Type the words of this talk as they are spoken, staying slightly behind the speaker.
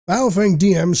Baofeng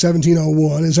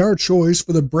DM-1701 is our choice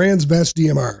for the brand's best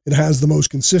DMR. It has the most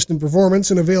consistent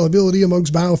performance and availability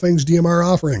amongst Baofeng's DMR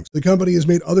offerings. The company has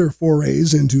made other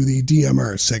forays into the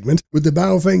DMR segment with the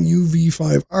Baofeng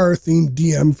UV5R themed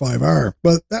DM5R,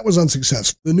 but that was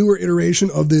unsuccessful. The newer iteration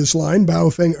of this line,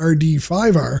 Baofeng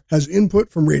RD5R, has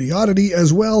input from Radioddity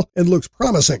as well and looks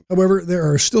promising. However, there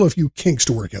are still a few kinks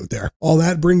to work out there. All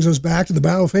that brings us back to the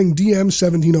Baofeng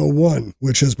DM-1701,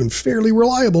 which has been fairly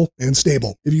reliable and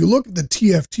stable. If you look at the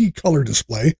TFT color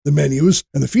display, the menus,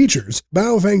 and the features,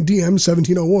 Baofeng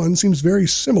DM-1701 seems very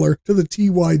similar to the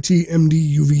TYT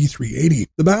MD UV380.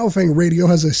 The Baofeng radio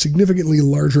has a significantly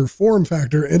larger form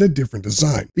factor and a different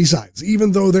design. Besides,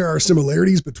 even though there are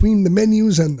similarities between the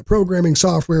menus and the programming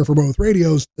software for both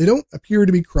radios, they don't appear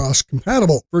to be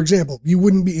cross-compatible. For example, you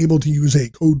wouldn't be able to use a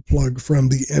code plug from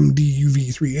the MD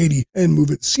UV380 and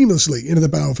move it seamlessly into the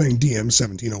Baofeng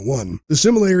DM-1701. The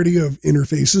similarity of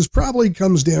interfaces probably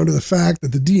comes down to the fact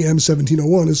that the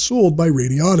DM-1701 is sold by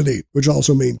Radioddity, which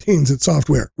also maintains its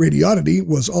software. Radioddity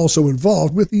was also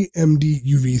involved with the MD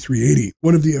UV380.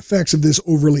 One of the effects of this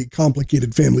overly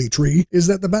complicated family tree is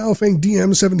that the Baofeng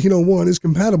DM-1701 is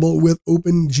compatible with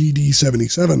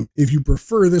OpenGD77. If you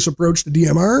prefer this approach to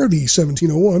DMR, the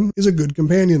 1701 is a good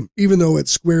companion. Even though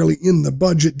it's squarely in the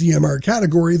budget DMR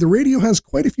category, the radio has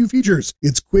quite a few features.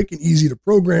 It's quick and easy to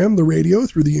program the radio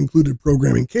through the included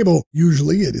programming cable.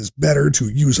 Usually it is better to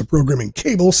use a programming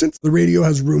cable since the radio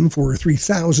has room for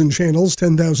 3,000 channels,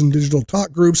 10,000 digital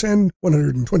talk groups, and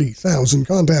 120,000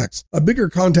 contacts. A bigger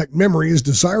contact memory is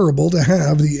desirable to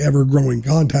have the ever-growing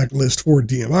contact list for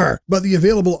DMR, but the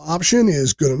available option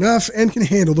is good enough and can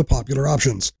handle the popular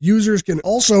options. Users can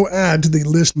also add to the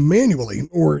list manually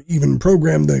or even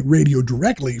program the radio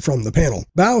directly from the panel.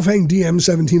 Baofeng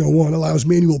DM-1701 allows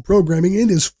manual programming and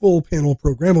is full panel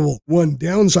programmable. One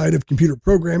downside of computer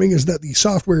programming is that the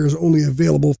software is only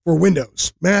available for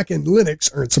Windows. Mac and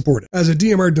Linux aren't supported. As a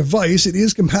DMR device, it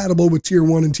is compatible with Tier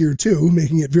 1 and Tier 2,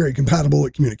 making it very compatible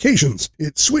with communications.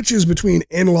 It switches between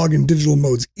analog and digital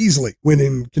modes easily. When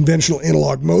in conventional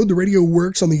analog mode, the radio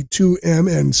works on the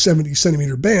 2M and 70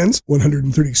 centimeter bands,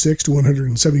 136 to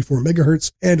 174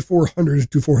 megahertz, and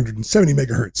 400 to 470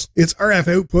 megahertz. Its RF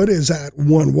output is at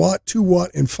 1 watt, 2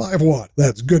 watt, and 5 watt.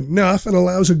 That's good enough and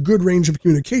allows a good range of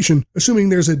communication, assuming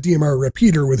there's a DMR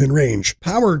repeater within range.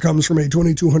 Power comes from a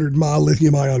 2200 mAh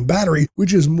lithium-ion battery,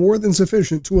 which is more than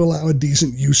sufficient to allow a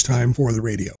decent use time for the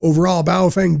radio. Overall,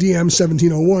 Baofeng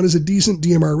DM-1701 is a decent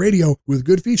DMR radio with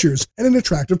good features and an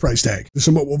attractive price tag. The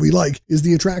somewhat what we like is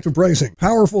the attractive pricing.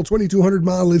 Powerful 2200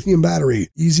 mAh lithium battery,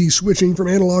 easy switching from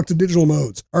analog to digital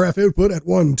modes, RF output at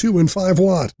 1, 2, and 5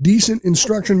 watt, decent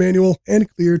instruction manual, and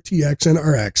clear TX and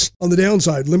RX. On the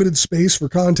downside, limited space for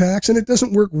contacts, and it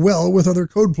doesn't work well with other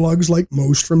code plugs like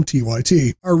most from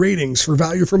TYT. Our ratings for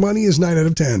value for money is 9 out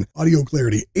of 10. Audio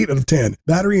clarity, 8 out of 10.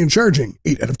 Battery and charging,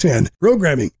 8 out of 10.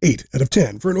 Programming, 8 out of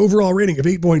 10, for an overall rating of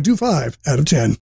 8.25 out of 10.